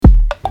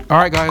All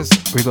right, guys,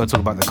 we're going to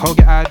talk about the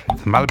Colgate ad,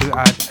 the Malibu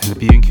ad, and the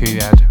B&Q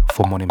ad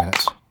for Morning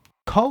Minutes.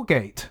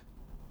 Colgate.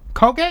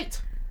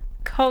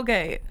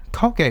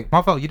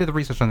 Marvel, you did the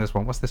research on this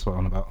one. What's this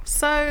one about?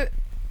 So,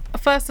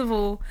 first of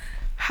all,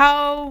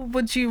 how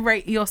would you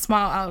rate your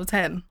smile out of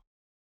 10?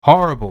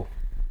 Horrible.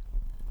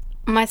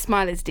 My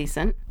smile is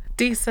decent.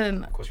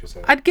 Decent. Of course you'll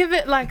say that. I'd give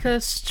it like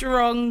a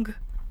strong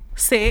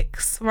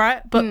 6,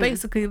 right? But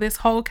basically, this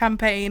whole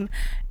campaign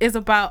is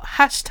about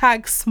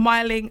hashtag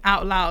smiling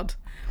out loud.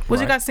 What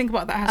do you guys think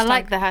about that hashtag? I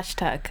like the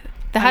hashtag.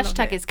 The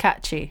hashtag is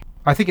catchy.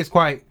 I think it's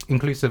quite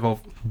inclusive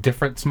of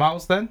different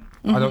smiles then.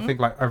 I don't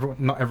think like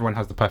not everyone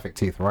has the perfect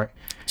teeth, right?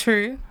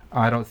 True.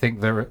 I don't think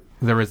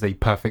there is a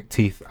perfect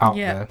teeth out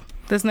there.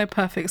 There's no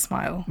perfect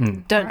smile.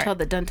 Don't tell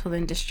the dental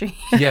industry.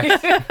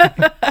 Yes.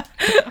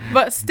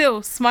 But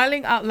still,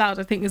 smiling out loud,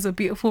 I think, is a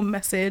beautiful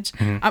message.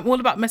 I'm all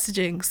about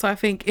messaging. So I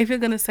think if you're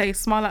going to say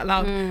smile out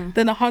loud,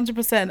 then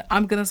 100%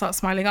 I'm going to start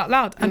smiling out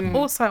loud. And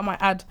also, I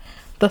might add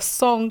the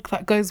song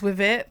that goes with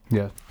it.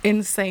 Yeah.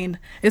 Insane.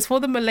 It's for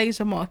the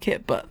Malaysia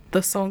market, but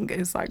the song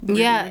is like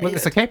really, well,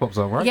 it's a K-pop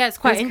song, right? Yeah, it's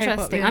quite It's interesting.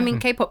 K-pop, yeah. I mean,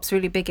 K-pop's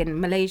really big in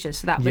Malaysia,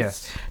 so that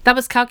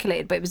was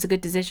calculated, but it was a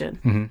good decision.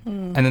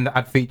 And then the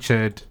ad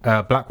featured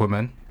a black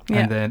woman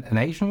and then an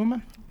Asian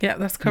woman. Yeah,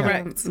 that's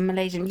correct.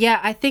 Malaysian.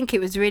 Yeah, I think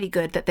it was really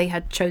good that they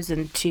had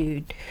chosen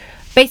to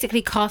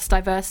basically cast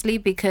diversely,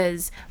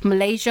 because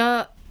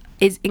Malaysia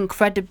is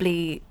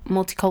incredibly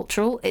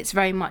multicultural. It's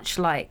very much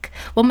like,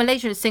 well,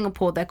 Malaysia and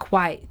Singapore, they're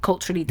quite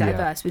culturally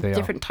diverse with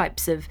different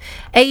types of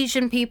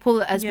Asian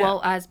people as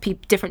well as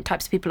different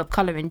types of people of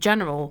colour in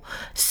general.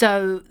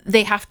 So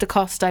they have to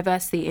cast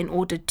diversity in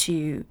order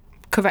to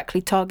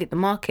correctly target the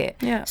market.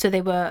 Yeah. So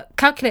they were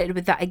calculated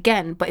with that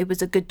again, but it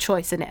was a good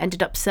choice and it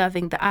ended up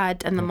serving the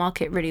ad and the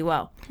market really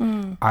well.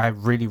 I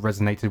really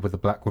resonated with the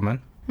black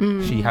woman.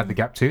 She had the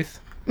gap tooth.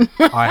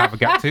 I have a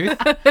gap tooth.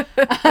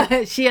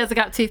 She has a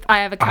gap tooth. I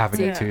have a gap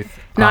tooth.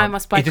 Now I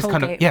must buy it just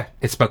Colgate.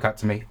 It spoke out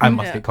to me. I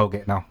must get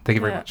Colgate now. Thank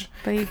you very much.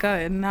 There you go.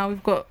 And now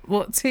we've got,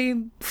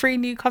 3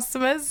 new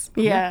customers?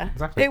 Yeah.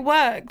 Exactly. It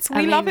worked.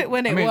 We love it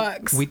when it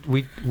works.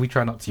 We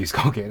try not to use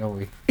Colgate, don't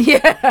we?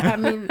 Yeah. I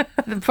mean,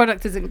 the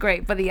product isn't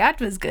great, but the ad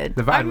was good.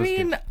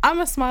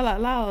 I'm a smile out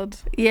loud.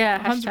 Yeah.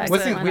 100%.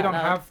 Listen, we don't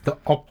have the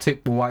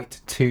Optic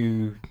White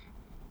 2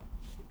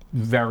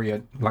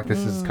 variant, like this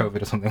is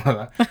COVID or something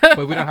like that.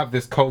 But we don't have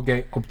this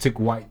Colgate Optic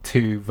White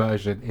 2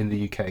 version in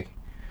the UK.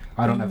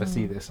 I don't ever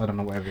see this. I don't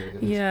know where it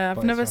is. Yeah,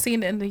 I've never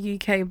seen it in the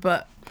UK,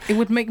 but it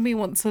would make me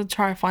want to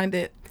try and find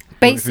it.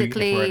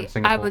 Basically,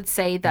 I would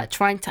say that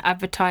trying to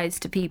advertise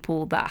to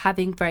people that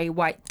having very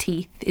white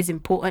teeth is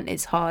important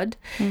is hard.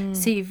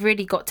 So you've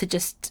really got to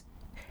just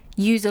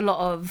use a lot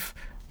of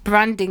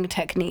branding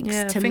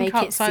techniques to make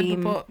it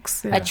seem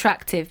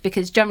attractive,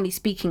 because generally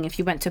speaking, if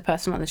you went to a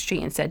person on the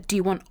street and said, do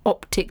you want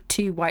Optic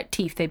 2 white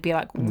teeth, they'd be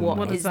like,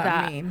 what does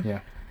that mean? Yeah.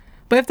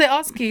 But if they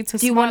ask you to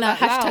do you want a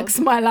hashtag loud,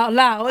 smile out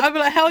loud, I'd be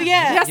like, hell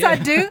yeah. Yes, I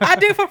do. I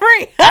do for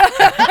free.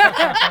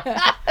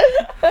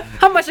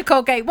 How much a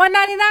Colgate? $1.99.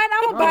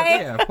 I will buy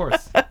it. Yeah, of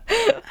course.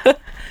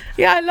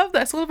 Yeah, I love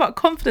that. It's all about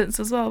confidence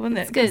as well, isn't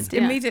it? It's good.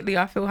 Yeah. Immediately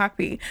I feel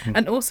happy.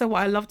 And also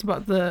what I loved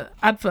about the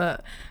advert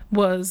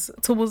was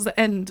towards the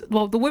end,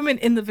 well, the women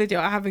in the video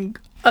are having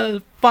a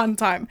fun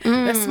time.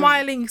 They're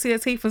smiling, you see their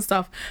teeth and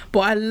stuff. But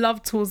what I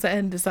love towards the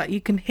end is that you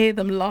can hear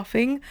them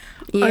laughing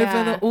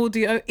over the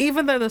audio.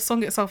 Even though the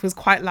song itself is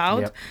quite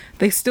loud,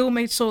 they still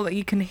made sure that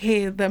you can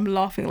hear them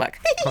laughing like,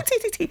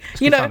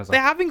 you know,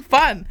 they're having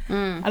fun.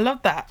 I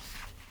love that.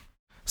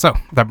 So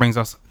that brings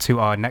us to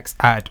our next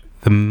ad,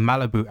 the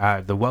Malibu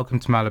ad, the Welcome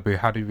to Malibu.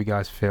 How do you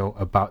guys feel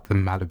about the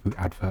Malibu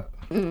advert?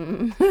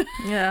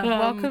 Yeah,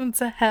 welcome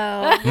to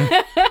hell.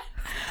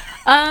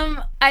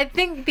 I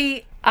think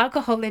the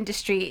alcohol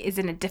industry is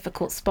in a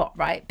difficult spot,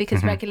 right?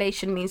 Because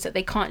regulation means that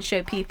they can't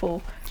show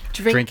people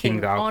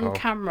drinking on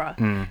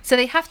camera. So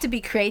they have to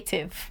be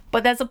creative.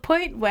 But there's a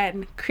point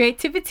when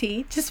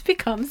creativity just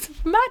becomes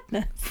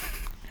madness.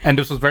 And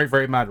this was very,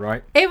 very mad,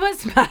 right? It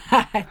was mad.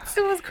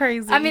 It was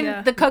crazy. I mean,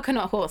 the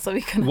coconut horse. So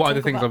we can. What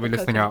other things are we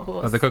listing out?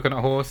 The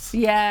coconut horse?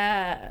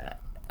 Yeah.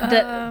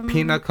 The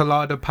pina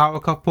colada power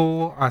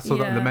couple. I saw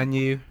that on the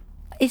menu.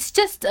 It's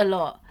just a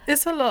lot.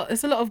 It's a lot.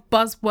 It's a lot of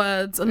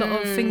buzzwords, a lot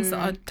of things that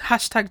are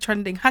hashtag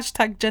trending,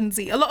 hashtag Gen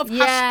Z, a lot of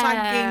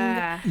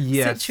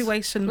hashtagging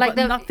situation, like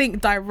but nothing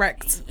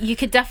direct. You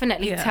could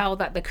definitely tell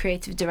that the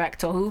creative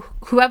director,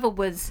 whoever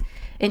was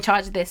in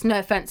charge of this, no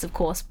offense of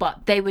course,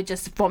 but they were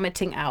just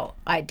vomiting out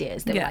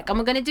ideas. They were like,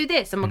 I'm going to do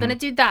this, I'm going to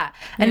do that,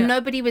 and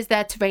nobody was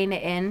there to rein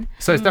it in.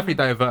 So it's definitely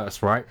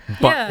diverse, right?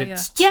 But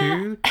it's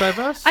too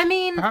diverse. I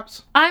mean,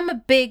 perhaps I'm a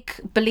big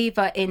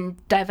believer in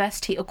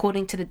diversity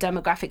according to the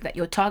demographic that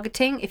you're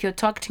targeting. If you're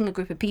targeting a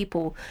group of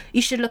people,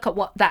 you should look at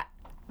what that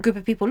group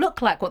of people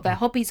look like, what their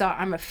hobbies are,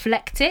 and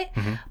reflect it.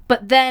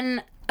 But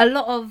then a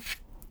lot of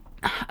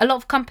a lot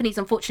of companies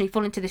unfortunately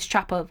fall into this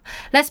trap of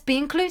let's be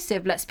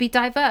inclusive, let's be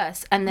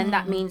diverse, and then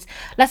that means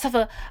let's have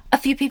a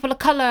few people of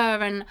color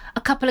and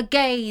a couple of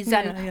gays,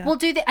 and we'll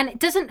do that, and it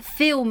doesn't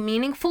feel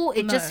meaningful.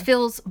 It just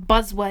feels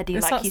buzzwordy,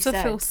 it like you starts to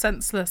said. feel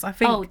senseless. I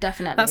think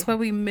definitely. that's where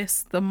we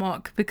miss the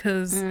mark,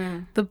 because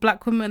the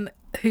black woman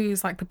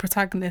who's like the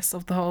protagonist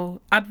of the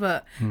whole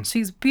advert,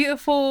 she's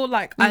beautiful.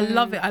 Like I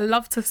love it. I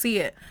love to see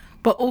it.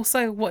 But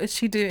also, what is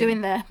she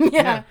doing there? You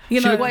know, she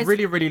looked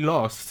really, really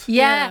lost.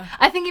 Yeah,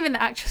 I think even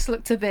the actress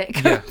looked a bit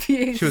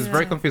confused. She was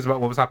very confused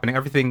about what was happening.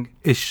 Everything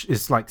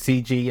is like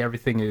CG.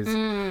 Everything is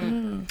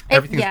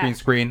everything's green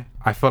screen.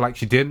 I feel like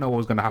she didn't know what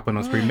was going to happen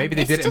on screen. Maybe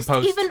they did it in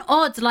post. It's even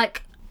odd.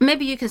 Like,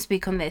 maybe you can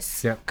speak on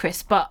this,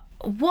 Chris, but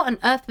what on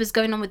earth was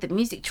going on with the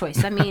music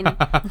choice? I mean,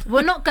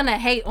 we're not gonna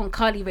hate on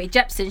Carly Rae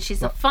Jepsen.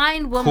 She's a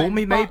fine woman.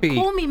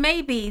 Call Me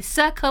Maybe.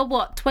 Circa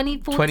what?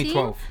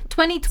 2014?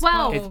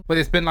 2012. But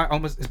it's been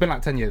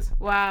like 10 years.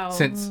 Wow.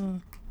 Since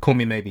Call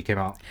Me Maybe came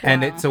out,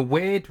 and it's a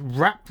weird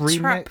rap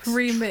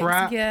remix.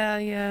 Trap.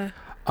 Yeah.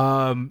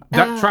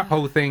 That trap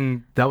whole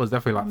thing, that was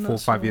definitely like 4 or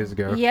 5 years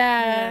ago.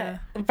 Yeah.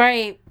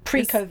 Very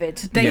pre-COVID.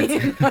 It's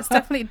dated. It's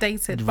definitely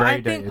dated. But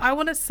I think I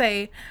want to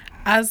say,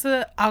 as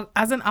an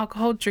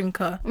alcohol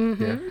drinker,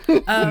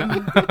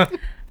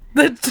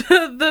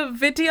 the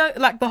video,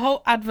 like the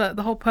whole advert,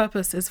 the whole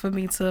purpose is for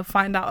me to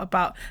find out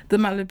about the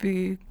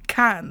Malibu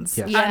cans.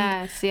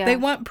 They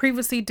weren't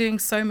previously doing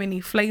so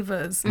many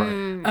flavors.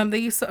 They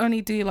used to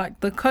only do like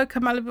the Coca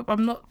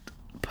Malibu.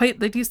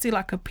 They used to do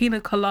like a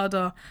pina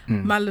colada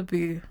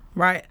Malibu,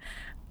 right?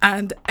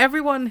 And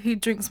everyone who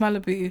drinks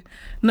Malibu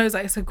knows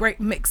that it's a great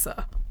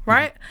mixer,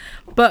 right?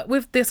 But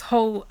with this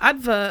whole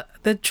advert,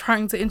 they're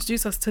trying to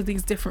introduce us to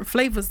these different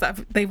flavors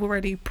that they've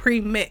already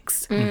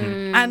pre-mixed.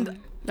 And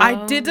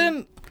I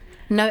didn't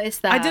notice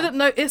that. I didn't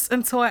notice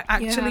until I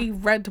actually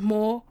read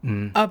more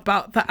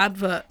about the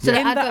advert. So the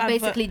advert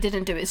basically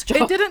didn't do its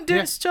job. It didn't do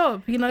its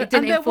job, you know.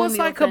 And there was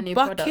like a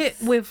bucket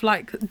with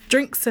like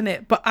drinks in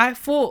it, but I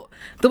thought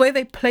the way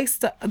they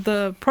placed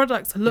the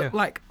products looked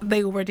like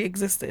they already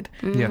existed.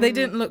 They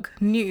didn't look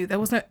new. There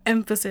was no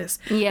emphasis.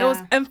 There was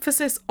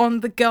emphasis on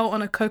the girl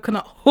on a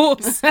coconut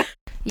horse.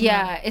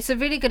 It's a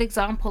really good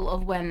example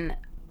of when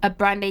a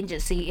brand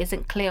agency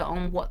isn't clear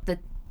on what the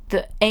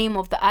aim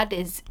of the ad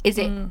is. Is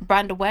it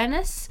brand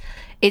awareness?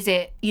 Is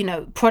it,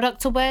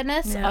 product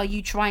awareness? Are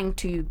you trying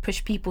to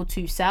push people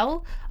to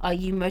sell? Are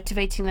you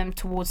motivating them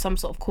towards some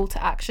sort of call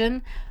to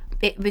action?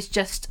 It was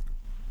just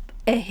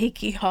a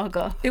hickey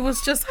haga. It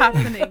was just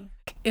happening.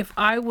 If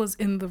I was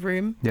in the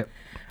room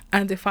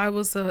and if I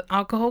was an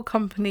alcohol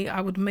company,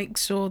 I would make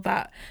sure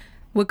that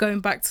we're going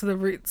back to the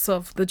roots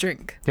of the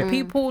drink.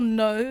 People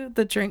know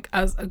the drink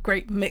as a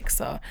great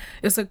mixer.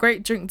 It's a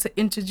great drink to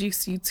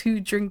introduce you to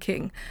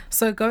drinking.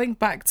 So going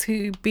back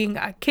to being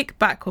at a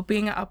kickback or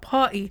being at a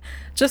party,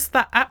 just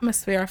that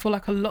atmosphere, I feel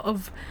like a lot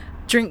of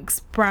drinks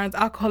brands,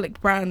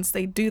 alcoholic brands,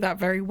 they do that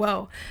very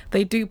well.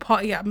 They do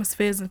party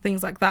atmospheres and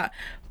things like that.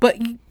 But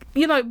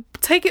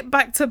take it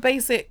back to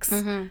basics.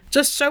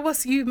 Just show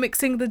us you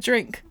mixing the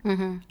drink.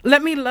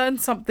 Let me learn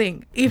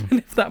something, even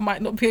if that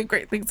might not be a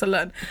great thing to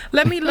learn.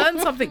 Let me learn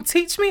something.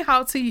 Teach me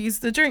how to use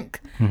the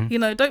drink.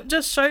 Don't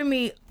just show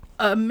me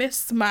a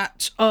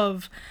mismatch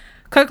of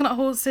coconut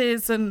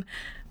horses and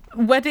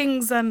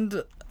weddings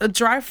and a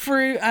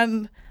drive-through,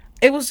 and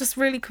it was just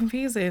really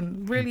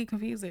confusing.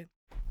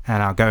 And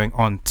now going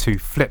on to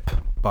Flip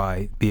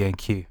by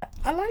B&Q.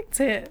 I liked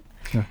it.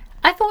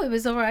 I thought it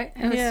was all right.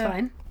 It was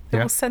fine.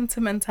 It was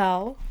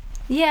sentimental.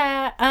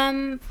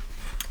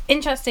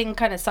 Interesting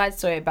kind of side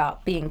story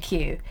about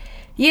B&Q.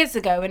 Years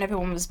ago, when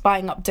everyone was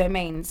buying up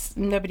domains,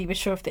 nobody was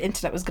sure if the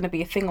internet was going to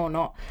be a thing or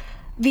not.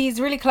 These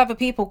really clever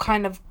people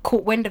kind of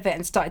caught wind of it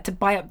and started to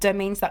buy up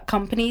domains that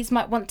companies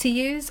might want to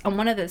use. And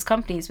one of those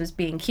companies was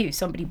B&Q.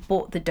 Somebody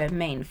bought the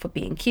domain for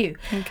B&Q.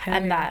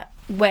 And that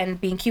when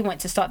B&Q went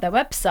to start their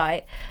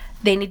website,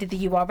 they needed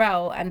the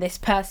URL, and this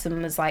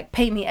person was like,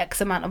 pay me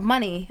X amount of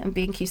money, and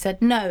B&Q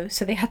said no,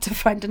 so they had to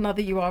find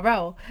another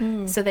URL.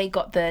 So they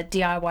got the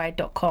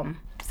DIY.com,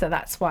 so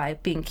that's why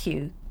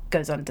B&Q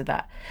goes under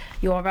that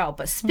URL.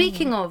 But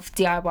speaking of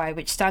DIY,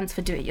 which stands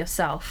for do it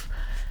yourself,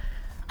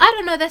 I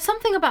don't know, there's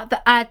something about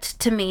the ad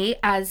to me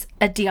as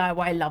a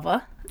DIY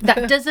lover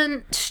that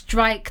doesn't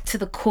strike to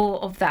the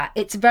core of that.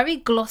 It's very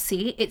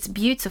glossy, it's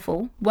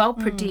beautiful, well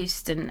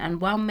produced and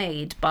well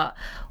made, but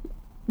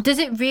does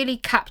it really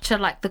capture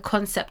like the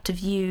concept of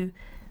you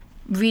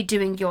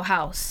redoing your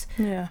house?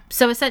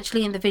 So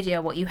essentially in the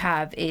video, what you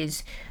have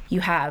is you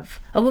have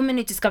a woman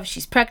who discovers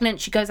she's pregnant.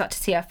 She goes out to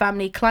see her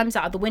family, climbs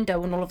out of the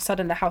window, and all of a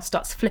sudden the house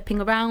starts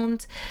flipping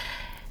around.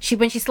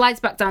 When she slides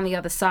back down the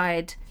other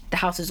side, the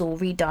house is all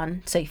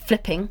redone. So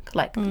flipping,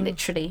 like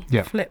literally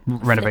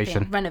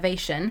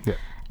renovation.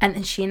 And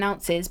then she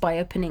announces by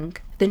opening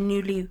the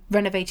newly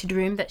renovated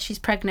room that she's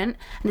pregnant.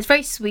 And it's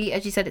very sweet,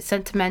 as you said, it's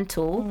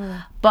sentimental.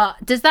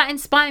 But does that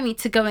inspire me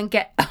to go and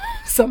get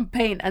some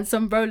paint and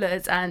some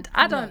rollers? And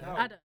I don't.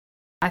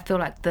 I feel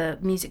like the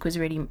music was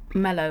really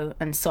mellow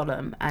and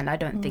solemn, and I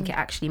don't think it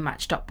actually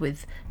matched up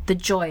with the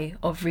joy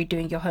of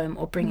redoing your home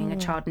or bringing a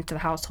child into the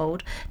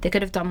household. They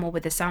could have done more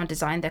with the sound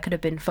design. There could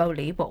have been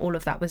Foley, but all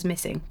of that was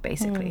missing,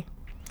 basically.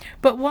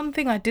 But one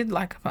thing I did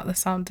like about the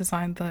sound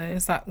design, though,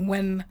 is that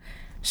when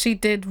she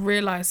did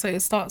realise, so it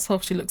starts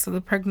off, she looks at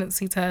the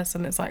pregnancy test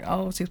and it's like,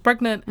 oh, she's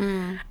pregnant.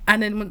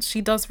 And then once she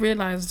does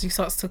realise, she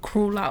starts to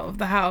crawl out of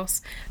the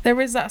house.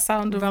 There is that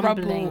sound of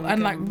Rumbling rubble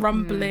and like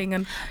rumbling.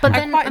 And But I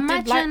then quite did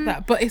imagine like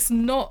that. But it's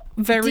not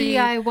very...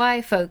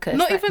 DIY focused.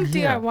 Not like, even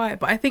DIY,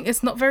 but I think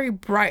it's not very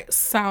bright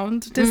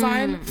sound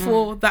design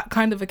for that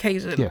kind of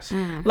occasion. Yes.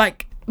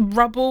 Like,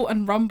 rubble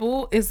and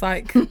rumble is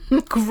like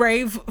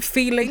grave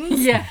feelings.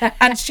 Yeah.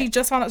 And she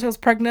just found out she was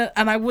pregnant,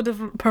 and I would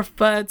have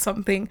preferred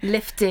something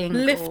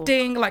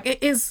lifting. like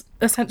it is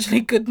essentially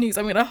good news.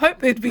 I mean, I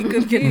hope it'd be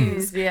good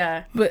news.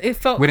 Yeah. But it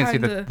felt We didn't see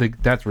kinda... the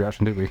dad's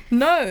reaction, did we?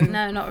 No,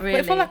 not But really.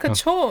 it felt like a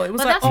chore. It was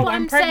But like, that's oh, what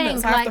I'm I'm pregnant,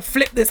 saying, so I have to like-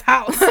 flip this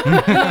house.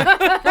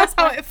 That's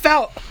how it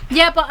felt.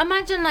 Yeah, but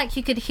imagine like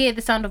you could hear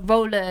the sound of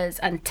rollers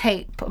and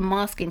tape,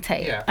 masking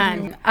tape. Yeah.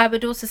 And I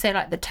would also say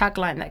like the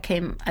tagline that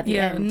came at the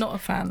Yeah, end. not a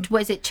fan.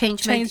 Was it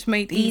change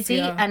made easy?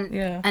 easier, And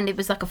yeah. and it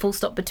was like a full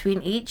stop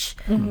between each.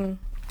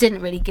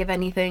 Didn't really give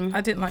anything.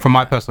 I didn't like From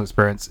my that. personal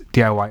experience,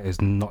 DIY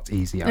is not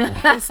easy at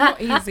all. It's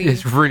not easy.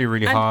 It's really,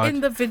 really And hard.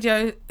 in the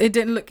video, it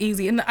didn't look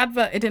easy. In the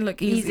advert, it didn't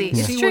look easy.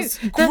 It's She true. was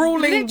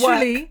grueling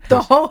Literally, work.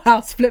 the whole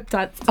house flipped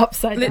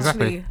upside down. Literally.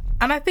 Exactly.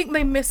 And I think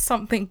they missed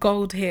something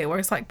gold here, where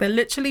it's like they're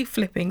literally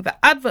flipping. The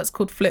advert's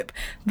called Flip.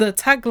 The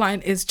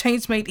tagline is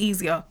Change Made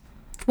Easier.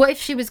 What if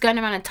she was going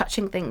around and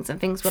touching things and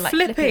things were like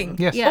Flipping.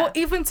 Yes. Yeah. Or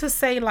even to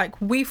say, like,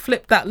 we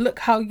flipped that. Look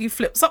how you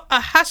flip. So a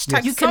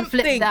hashtag You can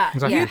flip something. that.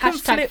 Exactly. Yeah, You can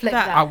hashtag flip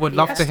that. I would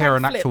love to Hashtag hear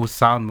an flip. actual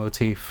sound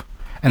motif.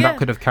 And Yeah. that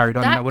could have carried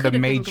on. That And that would have could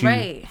have made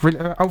been you.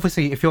 great.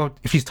 Obviously, if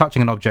she's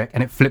touching an object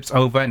and it flips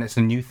over and it's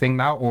a new thing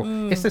now, or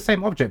it's the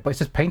same object but it's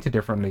just painted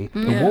differently.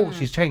 The Yeah. wall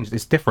she's changed.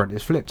 It's different.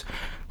 It's flipped.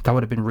 That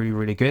would have been really,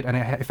 really good. And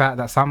if I had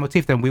that sound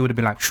motif, then we would have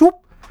been like, shoop.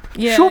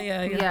 Yeah, Shoop.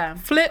 Yeah.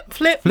 Flip, you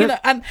Flip. know,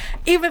 and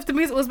even if the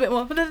music was a bit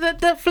more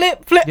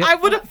flip, Yeah. I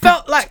would have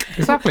felt like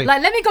Exactly.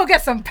 Like, let me go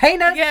get some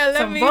painters, Yeah, let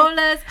some me- rollers.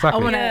 I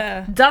Exactly. want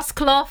Yeah. a dust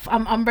cloth.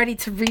 I'm ready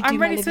to redo I'm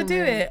my ready to living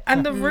do room. it.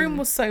 And the room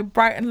was so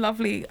bright and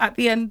lovely. At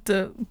the end,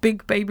 the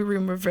big baby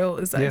room reveal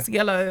is that Yeah. it's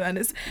yellow and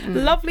it's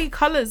lovely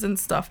colours and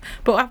stuff.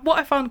 But what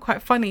I found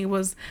quite funny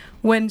was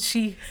when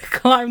she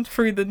climbed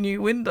through the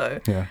new window,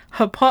 Yeah.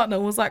 her partner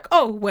was like,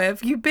 oh, where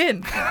have you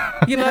been?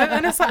 You know?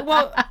 And it's like,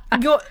 well,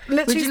 you're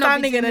literally you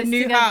not be standing in a doing this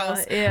new together?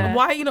 house. Yeah.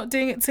 Why are you not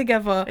doing it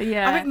together?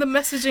 Yeah. I think the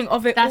messaging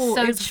of it That's all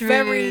so is true.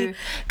 very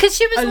Because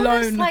she was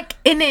almost alone. like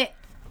in it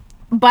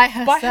by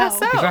herself.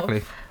 herself.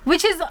 Exactly.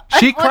 Which is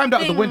She an climbed odd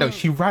out of the thing. window.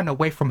 She ran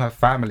away from her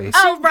family.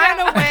 Oh, ran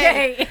right, away.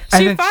 okay.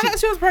 And She then found she- out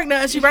she was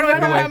pregnant and she ran away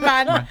from her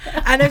man.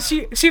 And then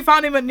she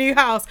found him a new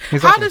house. How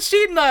Exactly. does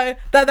she know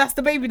that that's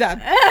the baby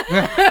dad?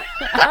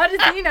 How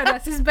does he know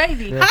that's his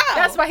baby? How?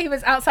 That's why he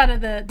was outside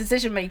of the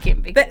decision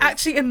making. They're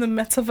actually in the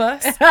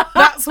metaverse.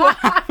 That's what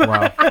happened.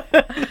 Wow.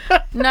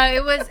 No,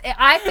 it was.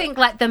 I think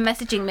like the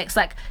messaging mix.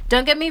 Like,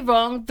 don't get me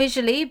wrong,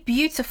 visually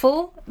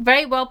beautiful,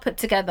 very well put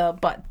together.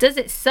 But does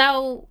it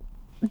sell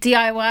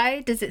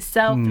DIY? Does it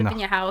sell flipping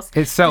your house?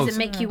 It sells Does it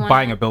make you wanna,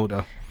 buying a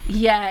builder.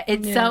 Yeah,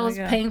 it Yeah, sells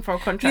yeah. paying for a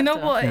contractor. You know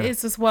what it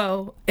is as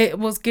well? It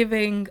was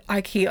giving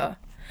IKEA.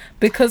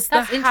 Because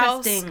That's the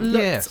house interesting.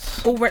 looked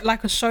Yes. already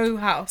like a show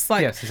house.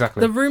 Like Yes,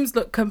 exactly. the rooms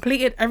looked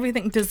completed.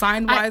 Everything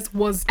design wise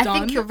was I done.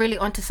 think you're really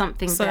onto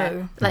something So-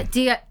 there. Like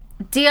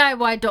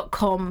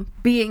DIY.com,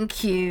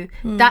 B&Q,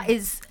 that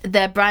is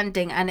their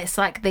branding, and it's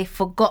like they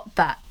forgot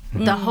that.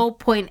 The whole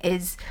point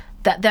is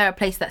that they're a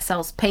place that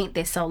sells paint,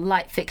 they sell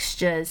light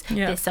fixtures,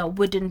 Yeah. they sell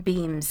wooden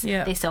beams,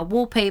 Yeah. they sell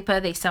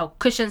wallpaper, they sell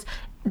cushions.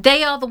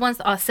 They are the ones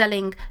that are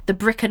selling the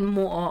brick and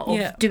mortar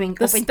of doing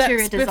the of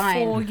interior steps design.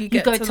 before you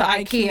get go to the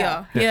IKEA.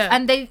 Yeah. Yeah.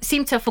 And they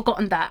seem to have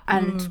forgotten that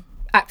and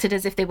acted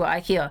as if they were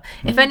IKEA.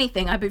 If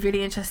anything, I'd be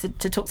really interested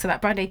to talk to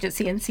that brand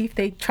agency and see if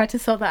they try to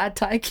sell that ad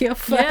to IKEA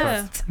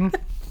first. Yeah.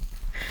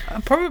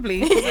 Probably.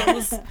 'Cause it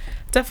was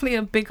definitely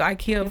a big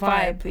IKEA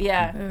vibe.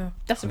 Yeah. Yeah.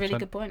 That's a really 100%.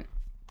 good point.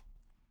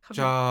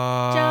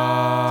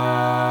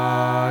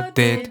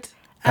 Jadid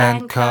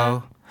and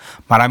Co.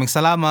 Maraming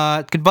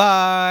salamat.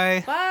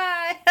 Goodbye.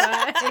 Bye.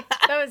 Bye.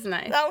 That was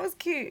nice. That was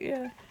cute,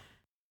 yeah.